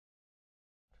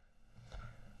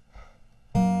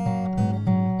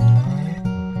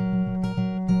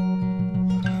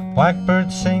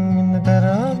Blackbird sing in the dead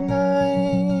of night.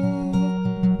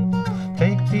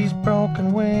 Take these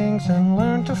broken wings and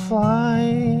learn to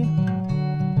fly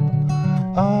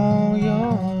all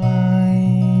your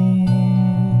life.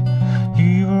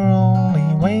 You were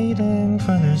only waiting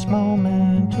for this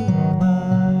moment to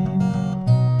arrive.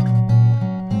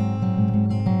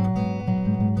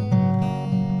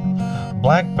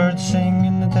 Blackbird sing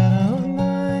in the dead of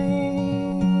night.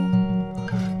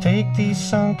 Take these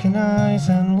sunken eyes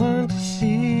and learn to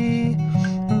see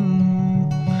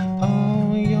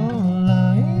all your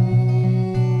life.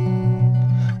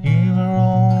 You were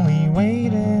only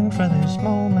waiting for this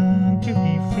moment to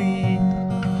be free.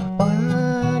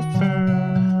 Blackbird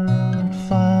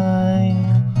fly,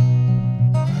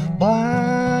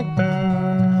 blackbird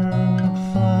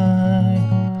fly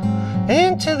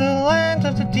into the land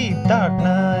of the deep dark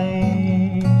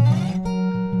night.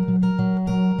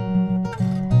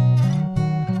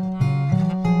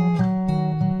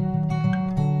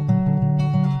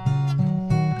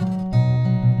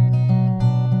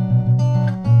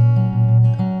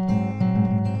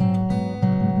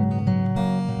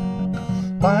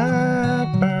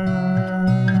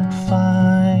 Blackbird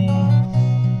fly,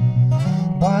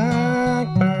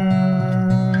 blackbird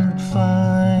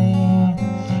fly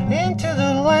into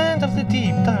the land of the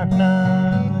deep dark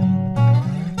night.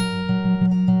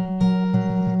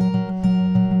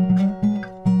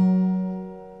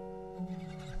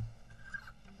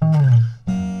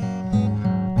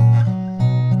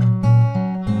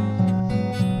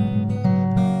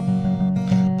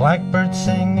 Blackbird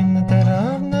sing in the dead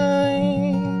of night.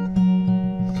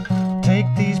 Take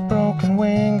these broken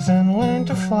wings and learn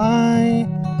to fly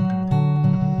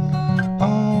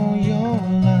all your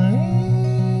life.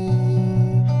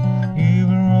 You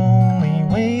were only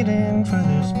waiting for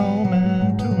this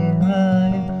moment to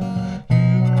arrive.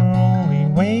 You were only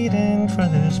waiting for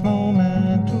this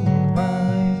moment to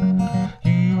arrive.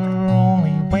 You were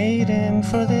only waiting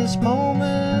for this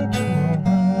moment